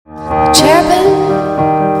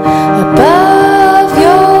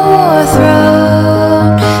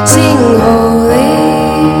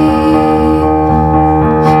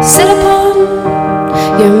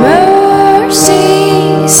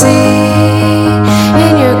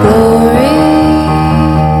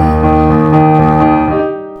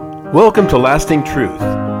Welcome to Lasting Truth,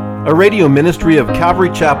 a radio ministry of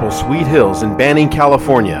Calvary Chapel, Sweet Hills in Banning,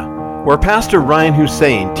 California, where Pastor Ryan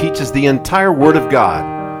Hussein teaches the entire Word of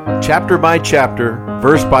God, chapter by chapter,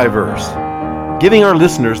 verse by verse, giving our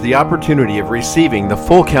listeners the opportunity of receiving the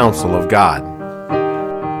full counsel of God.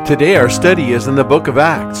 Today our study is in the book of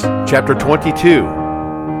Acts, chapter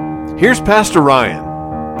 22. Here's Pastor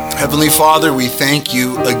Ryan. Heavenly Father, we thank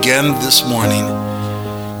you again this morning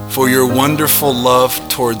for your wonderful love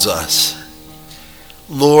towards us.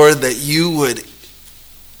 Lord, that you would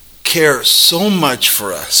care so much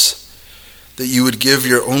for us, that you would give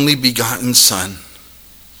your only begotten Son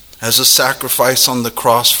as a sacrifice on the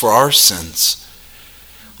cross for our sins.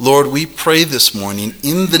 Lord, we pray this morning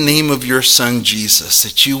in the name of your Son, Jesus,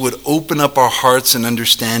 that you would open up our hearts and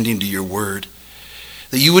understanding to your word,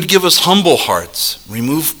 that you would give us humble hearts,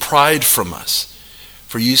 remove pride from us.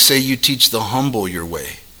 For you say you teach the humble your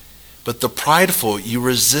way, but the prideful you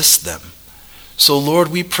resist them. So Lord,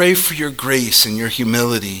 we pray for your grace and your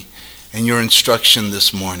humility and your instruction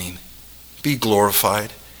this morning. Be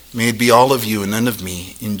glorified. May it be all of you and none of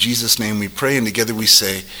me. In Jesus' name we pray, and together we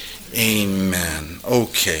say, amen.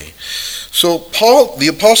 Okay. So Paul, the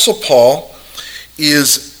Apostle Paul,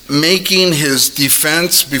 is making his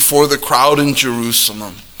defense before the crowd in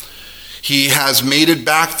Jerusalem. He has made it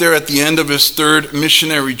back there at the end of his third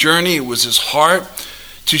missionary journey. It was his heart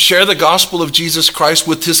to share the gospel of Jesus Christ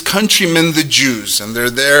with his countrymen, the Jews. And they're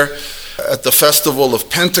there at the festival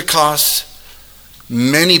of Pentecost,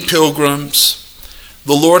 many pilgrims.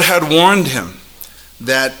 The Lord had warned him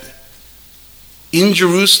that in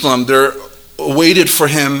Jerusalem there awaited for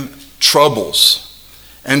him troubles.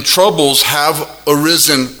 And troubles have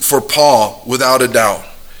arisen for Paul, without a doubt.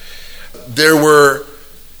 There were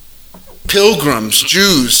pilgrims,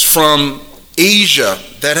 Jews from Asia,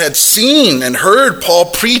 that had seen and heard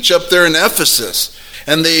Paul preach up there in Ephesus.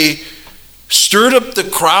 And they stirred up the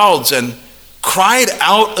crowds and cried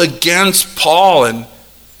out against Paul and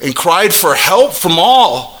cried for help from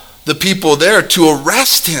all the people there to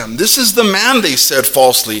arrest him. This is the man, they said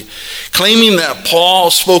falsely, claiming that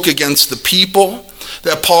Paul spoke against the people,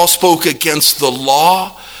 that Paul spoke against the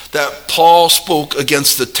law, that Paul spoke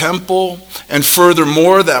against the temple, and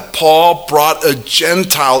furthermore, that Paul brought a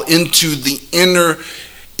Gentile into the inner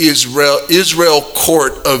Israel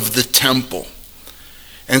court of the temple.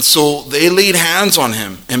 And so they laid hands on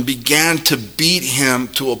him and began to beat him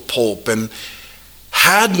to a pulp. And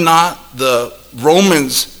had not the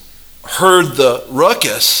Romans heard the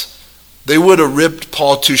ruckus, they would have ripped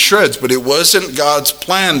Paul to shreds. But it wasn't God's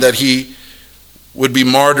plan that he would be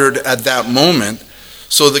martyred at that moment.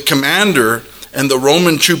 So the commander and the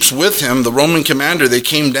Roman troops with him, the Roman commander, they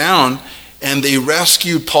came down and they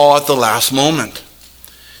rescued Paul at the last moment.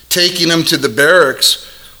 Taking him to the barracks,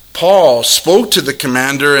 Paul spoke to the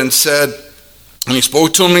commander and said, and he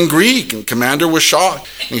spoke to him in Greek, and the commander was shocked.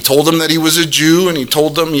 And he told him that he was a Jew, and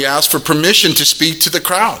he asked for permission to speak to the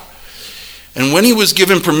crowd. And when he was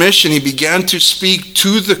given permission, he began to speak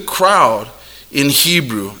to the crowd in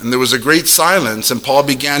Hebrew. And there was a great silence, and Paul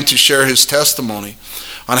began to share his testimony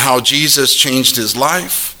on how Jesus changed his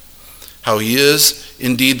life, how he is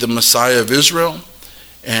indeed the Messiah of Israel.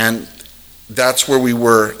 And that's where we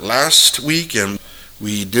were last week, and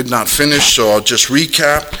we did not finish, so I'll just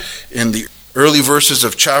recap. In the early verses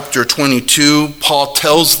of chapter 22, Paul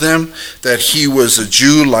tells them that he was a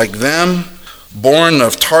Jew like them, born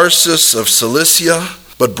of Tarsus of Cilicia,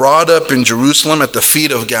 but brought up in Jerusalem at the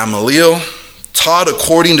feet of Gamaliel, taught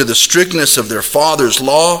according to the strictness of their father's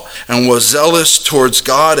law, and was zealous towards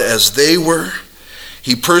God as they were.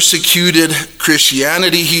 He persecuted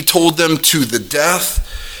Christianity, he told them, to the death,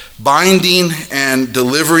 binding and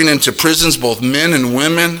delivering into prisons both men and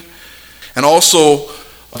women. And also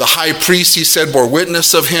the high priest, he said, bore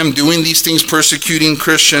witness of him doing these things, persecuting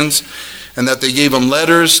Christians, and that they gave him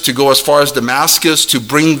letters to go as far as Damascus to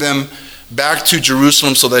bring them back to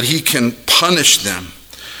Jerusalem so that he can punish them.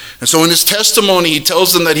 And so in his testimony, he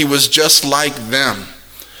tells them that he was just like them.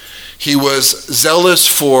 He was zealous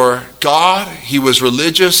for God, he was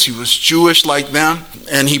religious, he was Jewish like them,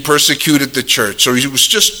 and he persecuted the church. So he was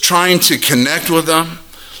just trying to connect with them,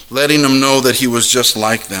 letting them know that he was just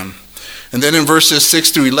like them. And then in verses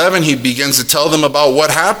 6 through 11, he begins to tell them about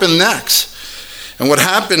what happened next. And what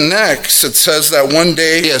happened next, it says that one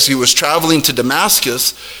day as he was traveling to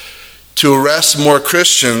Damascus to arrest more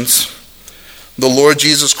Christians, the Lord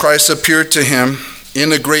Jesus Christ appeared to him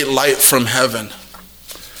in a great light from heaven.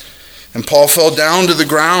 And Paul fell down to the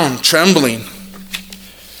ground, trembling.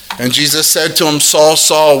 And Jesus said to him, Saul,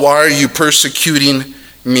 Saul, why are you persecuting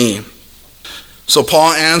me? So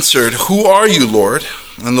Paul answered, Who are you, Lord?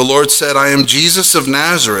 And the Lord said, I am Jesus of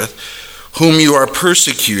Nazareth, whom you are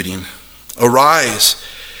persecuting. Arise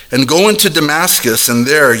and go into Damascus, and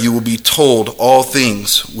there you will be told all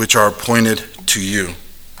things which are appointed to you."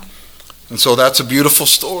 And so that's a beautiful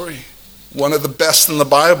story. One of the best in the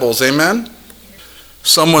Bibles, amen?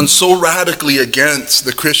 Someone so radically against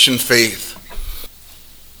the Christian faith,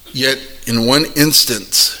 yet in one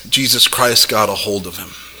instance, Jesus Christ got a hold of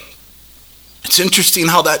him. It's interesting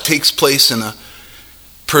how that takes place in a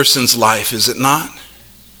person's life, is it not?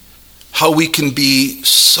 How we can be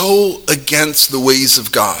so against the ways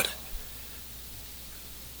of God,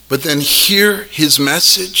 but then hear his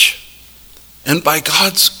message, and by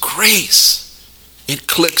God's grace, it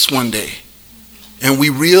clicks one day, and we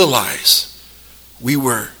realize we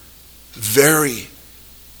were very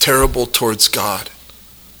terrible towards God.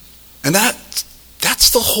 And that's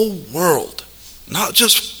the whole world. Not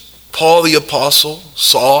just Paul the Apostle,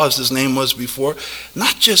 Saul as his name was before,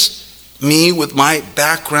 not just me with my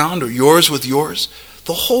background or yours with yours.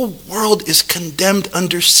 The whole world is condemned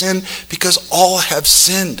under sin because all have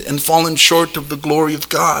sinned and fallen short of the glory of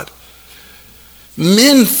God.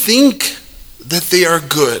 Men think that they are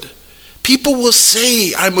good. People will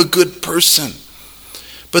say, "I'm a good person."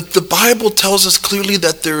 But the Bible tells us clearly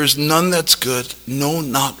that there is none that's good, no,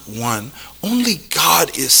 not one. Only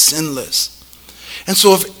God is sinless. And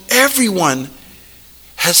so if everyone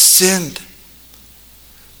has sinned,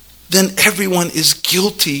 then everyone is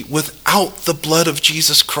guilty without the blood of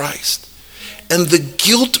Jesus Christ. And the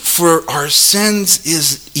guilt for our sins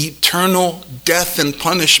is eternal death and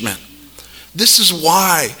punishment. This is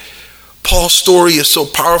why Paul's story is so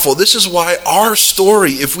powerful. This is why our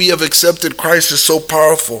story, if we have accepted Christ, is so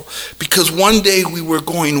powerful. Because one day we were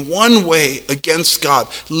going one way against God,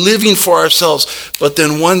 living for ourselves. But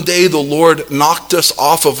then one day the Lord knocked us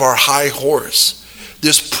off of our high horse.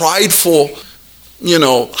 This prideful,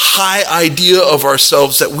 high idea of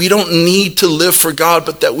ourselves that we don't need to live for God,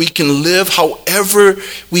 but that we can live however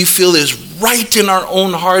we feel is right in our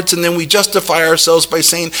own hearts. And then we justify ourselves by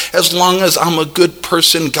saying, as long as I'm a good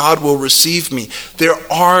person, God will receive me. There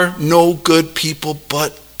are no good people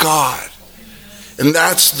but God. And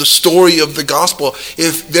that's the story of the gospel.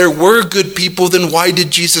 If there were good people, then why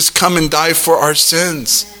did Jesus come and die for our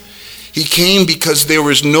sins? He came because there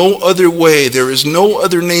was no other way, there is no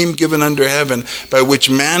other name given under heaven by which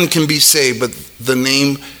man can be saved but the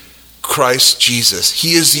name Christ Jesus.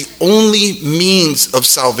 He is the only means of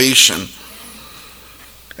salvation.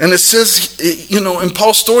 And it says, in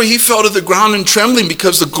Paul's story, he fell to the ground in trembling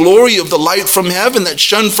because the glory of the light from heaven that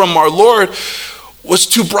shone from our Lord was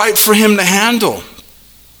too bright for him to handle.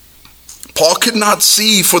 Paul could not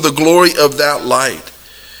see for the glory of that light.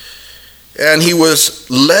 And he was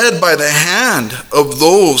led by the hand of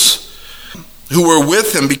those who were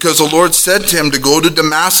with him, because the Lord said to him to go to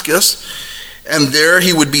Damascus, and there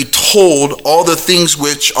he would be told all the things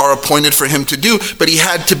which are appointed for him to do. But he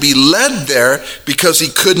had to be led there because he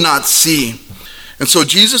could not see. And so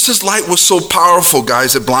Jesus' light was so powerful,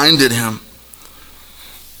 guys, it blinded him.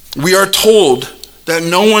 We are told that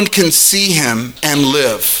no one can see him and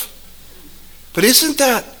live. But isn't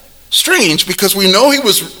that strange? Because we know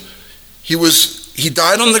he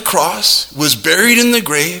died on the cross, was buried in the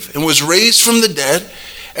grave, and was raised from the dead,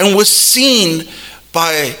 and was seen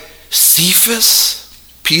by Cephas,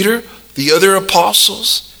 Peter, the other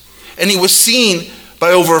apostles, and he was seen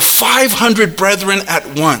by over 500 brethren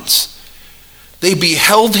at once. They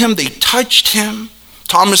beheld him, they touched him.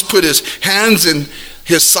 Thomas put his hands in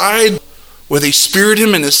his side, where they speared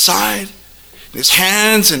him in his side, his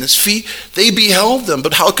hands and his feet. They beheld them,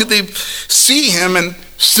 but how could they see him and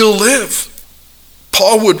still live?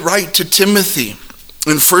 Paul would write to Timothy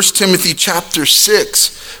in 1 Timothy chapter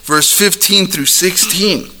 6, verse 15 through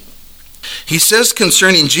 16. He says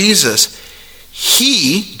concerning Jesus,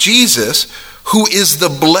 he, Jesus, who is the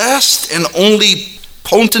blessed and only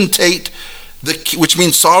potentate, which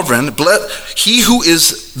means sovereign, he who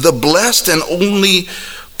is the blessed and only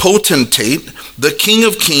potentate, the King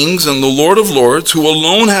of kings and the Lord of lords, who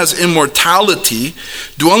alone has immortality,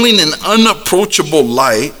 dwelling in unapproachable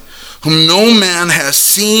light, whom no man has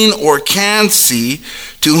seen or can see,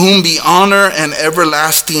 to whom be honor and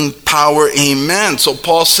everlasting power. Amen. So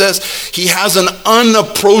Paul says he has an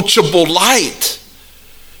unapproachable light.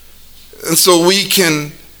 And so we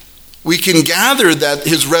can gather that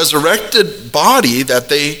his resurrected body that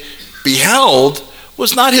they beheld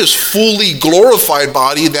was not his fully glorified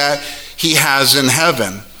body that he has in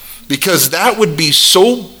heaven, because that would be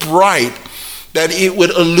so bright that it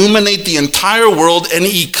would illuminate the entire world and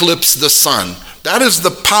eclipse the sun. That is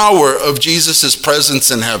the power of Jesus' presence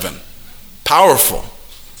in heaven. Powerful.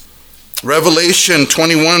 Revelation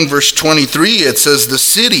 21 verse 23, it says, the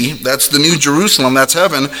city, that's the New Jerusalem, that's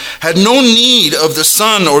heaven, had no need of the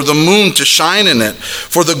sun or the moon to shine in it,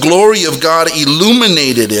 for the glory of God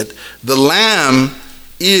illuminated it. The Lamb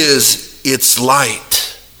is its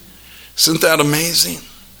light. Isn't that amazing?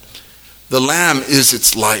 The Lamb is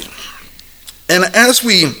its light. And as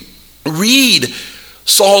we read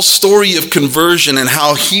Saul's story of conversion and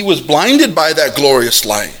how he was blinded by that glorious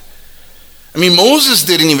light, I mean, Moses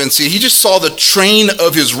didn't even see it. He just saw the train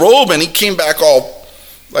of his robe, and he came back all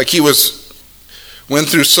like he went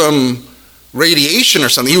through some radiation or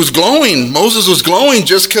something. He was glowing. Moses was glowing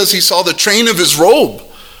just because he saw the train of his robe.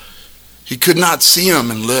 He could not see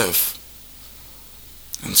him and live.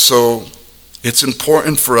 And so it's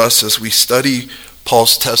important for us as we study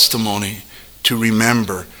Paul's testimony to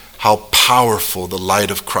remember how powerful the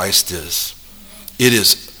light of Christ is. It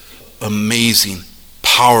is amazing,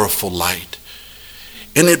 powerful light.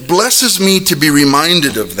 And it blesses me to be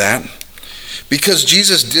reminded of that, because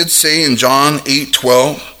Jesus did say in John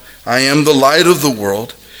 8:12, I am the light of the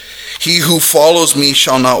world. He who follows me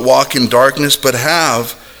shall not walk in darkness, but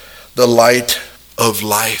have the light of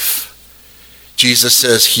life. Jesus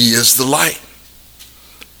says he is the light.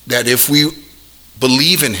 That if we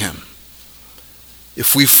believe in him,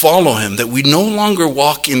 if we follow him, that we no longer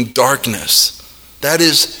walk in darkness. That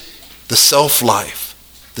is the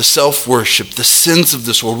self-life, the self-worship, the sins of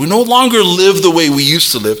this world. We no longer live the way we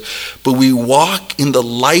used to live, but we walk in the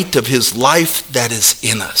light of his life that is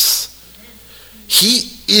in us. He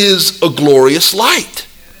is a glorious light.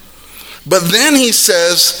 But then he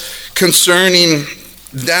says concerning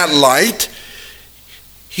that light,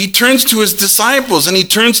 he turns to his disciples and he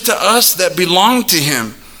turns to us that belong to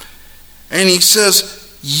him. And he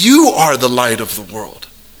says, you are the light of the world.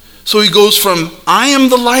 So he goes from, I am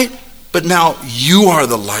the light, but now you are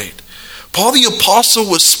the light. Paul the apostle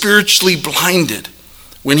was spiritually blinded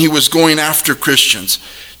when he was going after Christians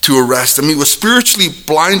to arrest them. He was spiritually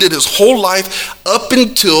blinded his whole life up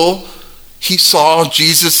until he saw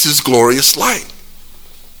Jesus' glorious light.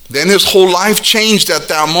 Then his whole life changed at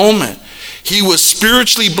that moment. He was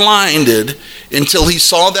spiritually blinded until he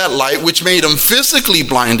saw that light, which made him physically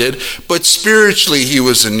blinded, but spiritually he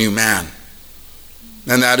was a new man.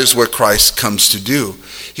 And that is what Christ comes to do.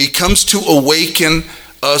 He comes to awaken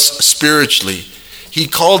us spiritually. He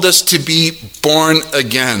called us to be born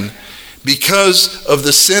again. Because of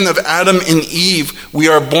the sin of Adam and Eve, we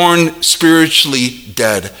are born spiritually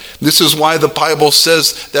dead. This is why the Bible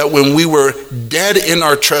says that when we were dead in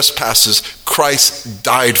our trespasses, Christ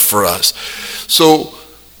died for us. So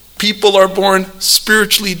people are born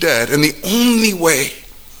spiritually dead, and the only way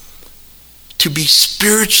to be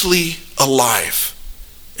spiritually alive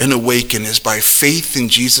and awaken is by faith in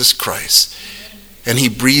Jesus Christ. And he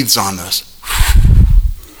breathes on us.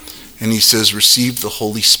 And he says, receive the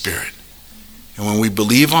Holy Spirit. And when we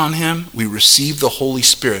believe on him, we receive the Holy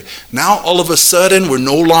Spirit. Now, all of a sudden, we're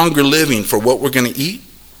no longer living for what we're going to eat,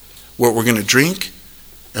 what we're going to drink,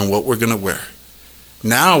 and what we're going to wear.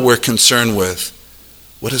 Now we're concerned with,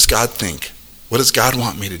 what does God think? What does God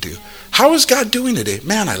want me to do? How is God doing today?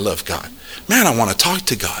 Man, I love God. Man, I want to talk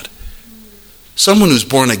to God. Someone who's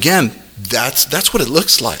born again, that's what it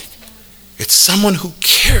looks like. It's someone who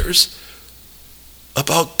cares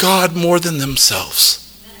about God more than themselves.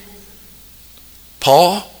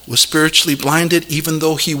 Paul was spiritually blinded even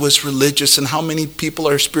though he was religious. And how many people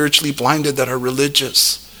are spiritually blinded that are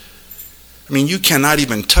religious? I mean, you cannot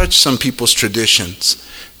even touch some people's traditions.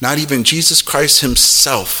 Not even Jesus Christ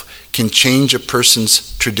himself can change a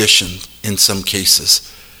person's tradition in some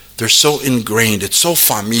cases. They're so ingrained. It's so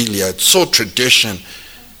familiar. It's so tradition.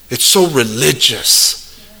 It's so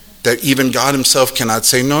religious that even God himself cannot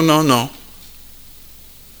say, no.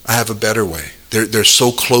 I have a better way. They're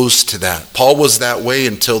so close to that. Paul was that way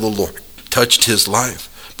until the Lord touched his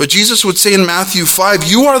life. But Jesus would say in Matthew 5,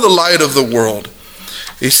 you are the light of the world.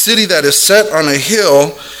 A city that is set on a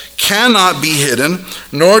hill cannot be hidden,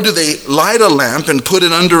 nor do they light a lamp and put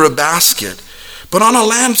it under a basket, but on a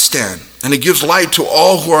lampstand, and it gives light to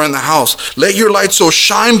all who are in the house. Let your light so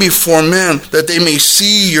shine before men that they may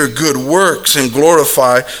see your good works and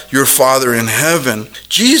glorify your Father in heaven.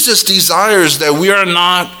 Jesus desires that we are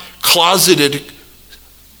not closeted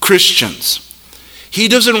Christians. He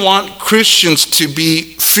doesn't want Christians to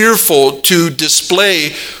be fearful to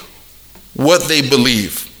display what they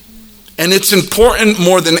believe. And it's important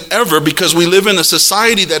more than ever because we live in a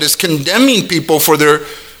society that is condemning people for their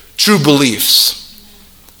true beliefs.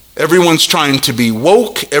 Everyone's trying to be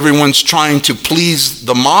woke. Everyone's trying to please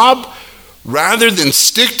the mob rather than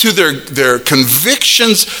stick to their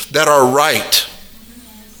convictions that are right.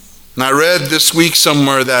 And I read this week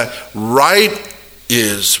somewhere that right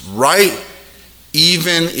is right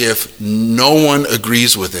even if no one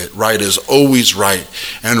agrees with it. Right is always right.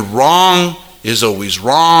 And wrong is always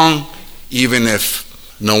wrong even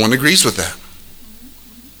if no one agrees with that.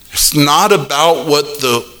 It's not about what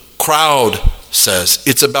the crowd says.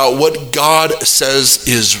 It's about what God says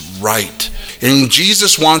is right. And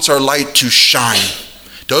Jesus wants our light to shine.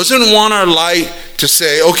 Doesn't want our light to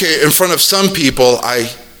say, okay, in front of some people, I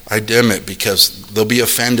dim it because they'll be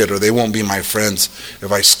offended or they won't be my friends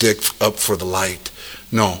if I stick up for the light.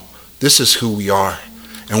 No, this is who we are.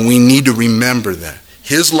 And we need to remember that.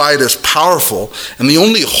 His light is powerful, and the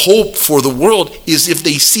only hope for the world is if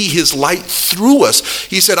they see his light through us.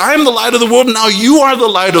 He said, I am the light of the world, now you are the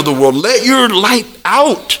light of the world. Let your light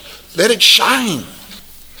out. Let it shine.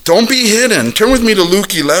 Don't be hidden. Turn with me to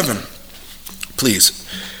Luke 11, please.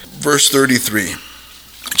 Verse 33.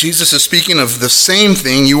 Jesus is speaking of the same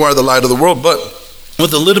thing, you are the light of the world, but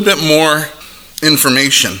with a little bit more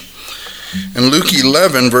information. In Luke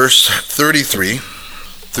 11, verse 33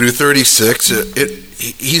 through 36,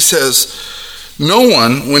 he says, no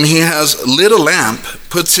one, when he has lit a lamp,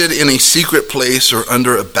 puts it in a secret place or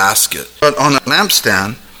under a basket, but on a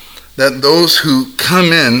lampstand, that those who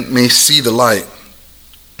come in may see the light.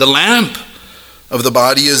 The lamp of the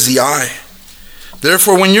body is the eye.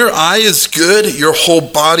 Therefore, when your eye is good, your whole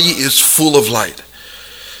body is full of light.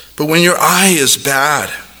 But when your eye is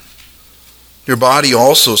bad, your body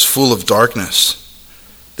also is full of darkness.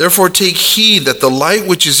 Therefore, take heed that the light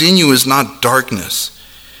which is in you is not darkness.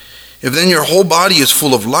 If then your whole body is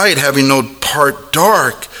full of light, having no part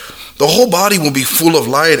dark, the whole body will be full of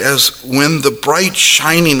light as when the bright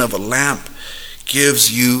shining of a lamp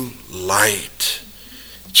gives you light.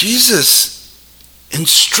 Jesus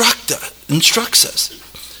instructs us.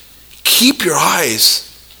 Keep your eyes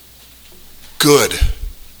good.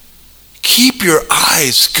 Keep your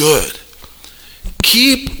eyes good.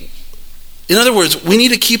 In other words, we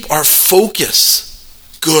need to keep our focus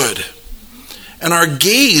good. And our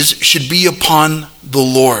gaze should be upon the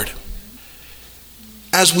Lord.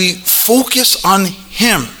 As we focus on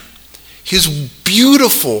him, his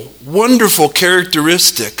beautiful, wonderful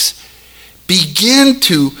characteristics begin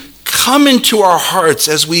to come into our hearts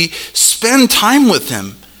as we spend time with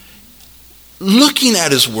him, looking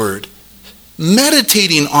at his word,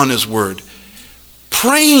 meditating on his word,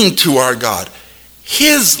 praying to our God.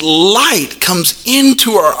 His light comes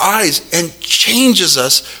into our eyes and changes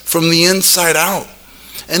us from the inside out.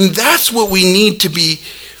 And that's what we need to be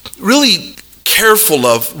really careful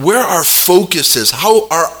of, where our focus is, how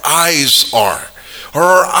our eyes are. Are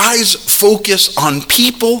our eyes focused on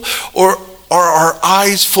people, or are our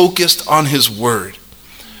eyes focused on his word?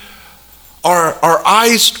 Are our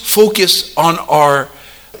eyes focused on our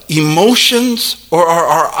emotions, or are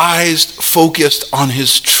our eyes focused on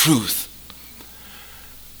his truth?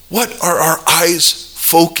 What are our eyes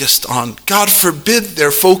focused on? God forbid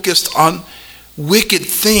they're focused on wicked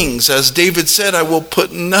things. As David said, I will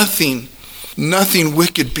put nothing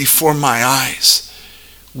wicked before my eyes.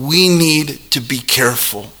 We need to be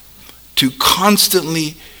careful to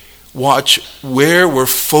constantly watch where we're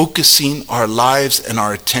focusing our lives and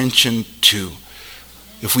our attention to.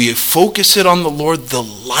 If we focus it on the Lord, the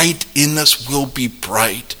light in us will be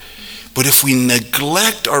bright. But if we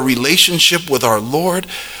neglect our relationship with our Lord,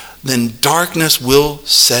 then darkness will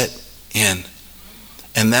set in.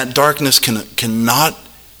 And that darkness cannot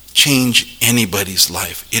change anybody's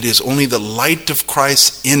life. It is only the light of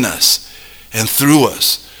Christ in us and through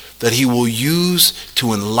us that he will use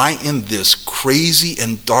to enlighten this crazy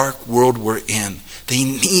and dark world we're in. They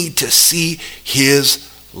need to see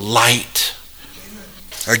his light.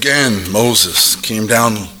 Again, Moses came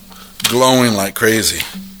down glowing like crazy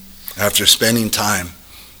after spending time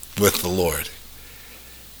with the Lord.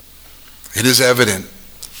 It is evident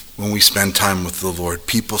when we spend time with the Lord.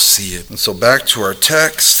 People see it. And so back to our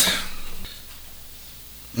text.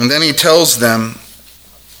 And then he tells them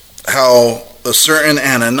how a certain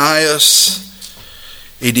Ananias,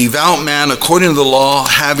 a devout man according to the law,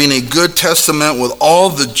 having a good testament with all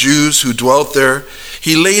the Jews who dwelt there,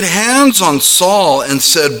 he laid hands on Saul and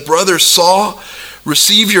said, Brother Saul,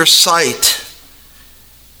 receive your sight.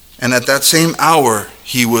 And at that same hour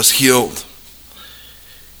he was healed.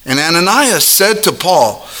 And Ananias said to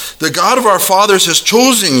Paul, the God of our fathers has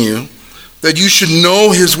chosen you that you should know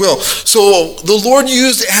his will. So the Lord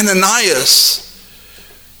used Ananias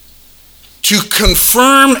to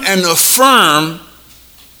confirm and affirm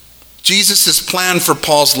Jesus' plan for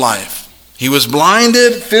Paul's life. He was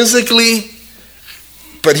blinded physically,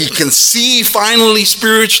 but he can see finally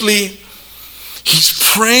spiritually.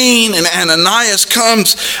 He's praying, and Ananias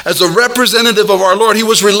comes as a representative of our Lord. He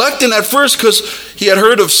was reluctant at first because he had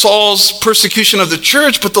heard of Saul's persecution of the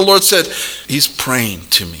church, but the Lord said, he's praying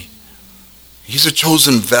to me. He's a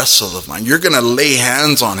chosen vessel of mine. You're going to lay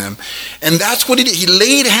hands on him. And that's what he did. He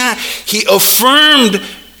laid hands. He affirmed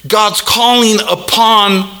God's calling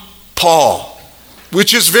upon Paul,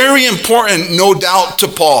 which is very important, no doubt, to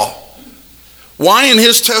Paul. Why in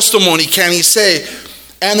his testimony can he say,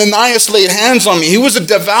 Ananias laid hands on me? He was a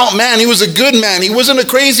devout man. He was a good man. He wasn't a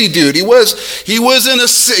crazy dude. He wasn't a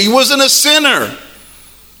sinner.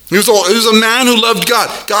 He was a man who loved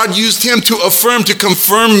God. God used him to affirm, to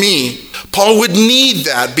confirm me. Paul would need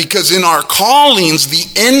that because in our callings,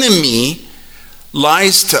 the enemy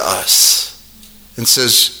lies to us and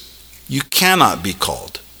says, you cannot be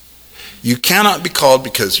called. You cannot be called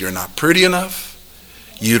because you're not pretty enough.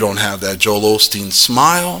 You don't have that Joel Osteen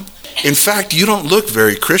smile. In fact, you don't look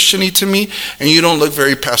very Christian-y to me, and you don't look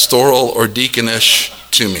very pastoral or deaconish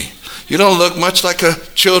to me. You don't look much like a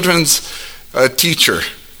children's teacher.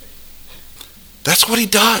 That's what he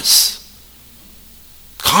does.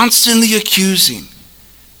 Constantly accusing,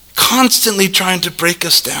 constantly trying to break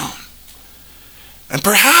us down. And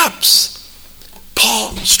perhaps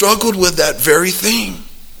Paul struggled with that very thing.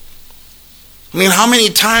 I mean, how many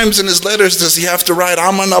times in his letters does he have to write,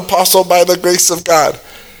 I'm an apostle by the grace of God?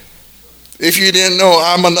 If you didn't know,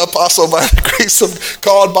 I'm an apostle by the grace of,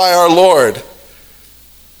 called by our Lord.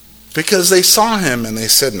 Because they saw him and they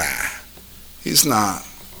said, nah, he's not.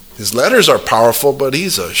 His letters are powerful, but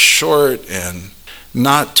he's a short and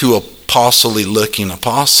not too apostle-y looking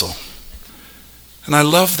apostle. And I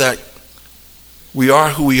love that we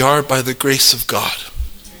are who we are by the grace of God.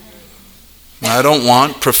 Now, I don't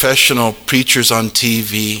want professional preachers on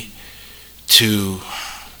TV to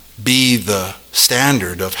be the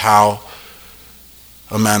standard of how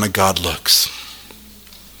a man of God looks.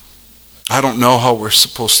 I don't know how we're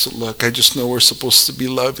supposed to look. I just know we're supposed to be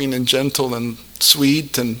loving and gentle and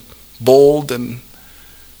sweet and bold, and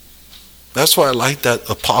that's why I like that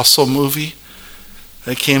Apostle movie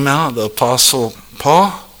that came out, the Apostle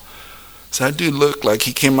Paul. So that dude looked like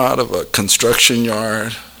he came out of a construction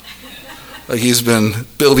yard, like he's been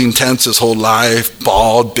building tents his whole life,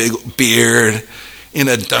 bald, big beard, in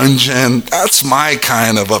a dungeon. That's my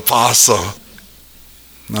kind of apostle.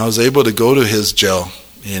 And I was able to go to his jail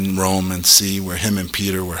in Rome and see where him and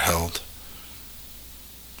Peter were held.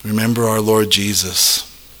 Remember our Lord Jesus,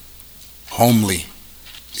 homely.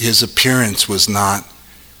 His appearance was not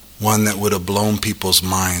one that would have blown people's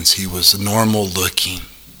minds. He was normal looking.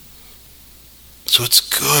 So it's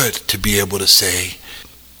good to be able to say,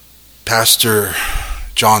 Pastor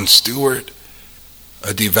John Stewart,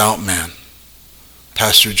 a devout man.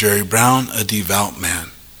 Pastor Jerry Brown, a devout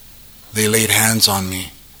man. They laid hands on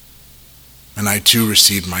me, and I too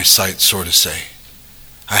received my sight, so to say.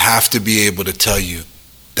 I have to be able to tell you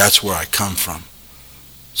that's where I come from,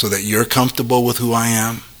 so that you're comfortable with who I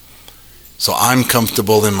am, so I'm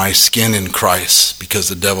comfortable in my skin in Christ, because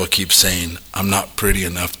the devil keeps saying, I'm not pretty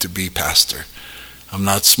enough to be pastor. I'm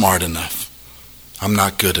not smart enough. I'm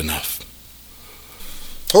not good enough.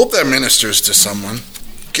 Hope that ministers to someone.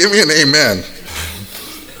 Give me an amen.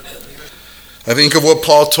 I think of what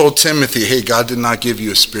Paul told Timothy. Hey, God did not give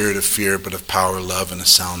you a spirit of fear, but of power, love, and a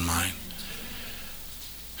sound mind.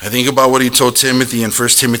 I think about what he told Timothy in 1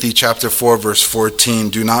 Timothy chapter 4, verse 14.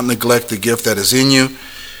 Do not neglect the gift that is in you,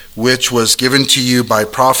 which was given to you by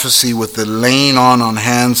prophecy with the laying on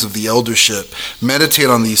hands of the eldership. Meditate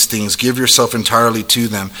on these things. Give yourself entirely to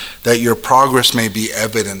them, that your progress may be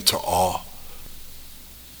evident to all.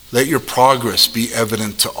 Let your progress be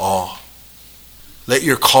evident to all. Let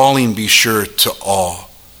your calling be sure to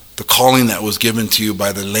all. The calling that was given to you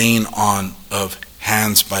by the laying on of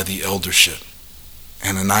hands by the eldership.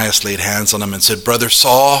 Ananias laid hands on him and said, Brother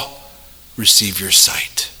Saul, receive your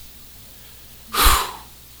sight. Whew.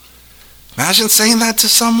 Imagine saying that to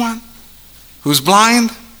someone who's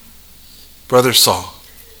blind. Brother Saul,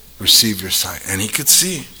 receive your sight. And he could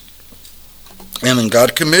see. And then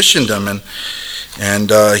God commissioned him, and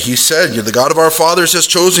he said, the God of our fathers has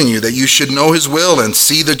chosen you, that you should know his will and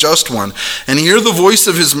see the just one, and hear the voice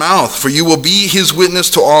of his mouth, for you will be his witness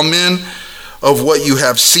to all men of what you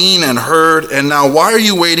have seen and heard. And now why are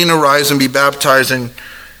you waiting? Arise and be baptized and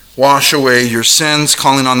wash away your sins,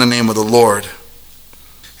 calling on the name of the Lord.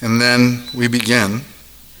 And then we begin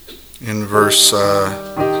in verse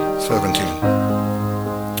 17.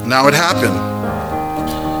 Now it happened,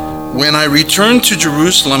 when I returned to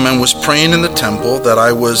Jerusalem and was praying in the temple, that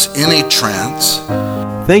I was in a trance.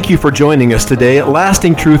 Thank you for joining us today at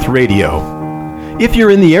Lasting Truth Radio. If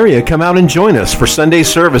you're in the area, come out and join us for Sunday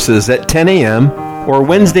services at 10 a.m. or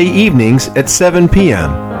Wednesday evenings at 7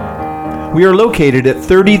 p.m. We are located at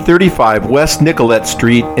 3035 West Nicollet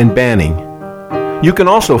Street in Banning. You can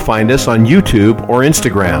also find us on YouTube or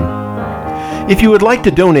Instagram. If you would like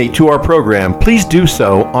to donate to our program, please do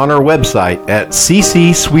so on our website at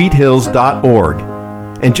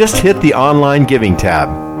ccsweethills.org and just hit the online giving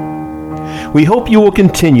tab. We hope you will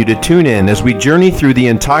continue to tune in as we journey through the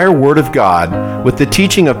entire Word of God with the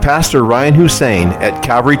teaching of Pastor Ryan Hussein at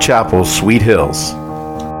Calvary Chapel, Sweet Hills.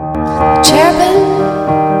 Cherubim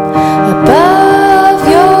above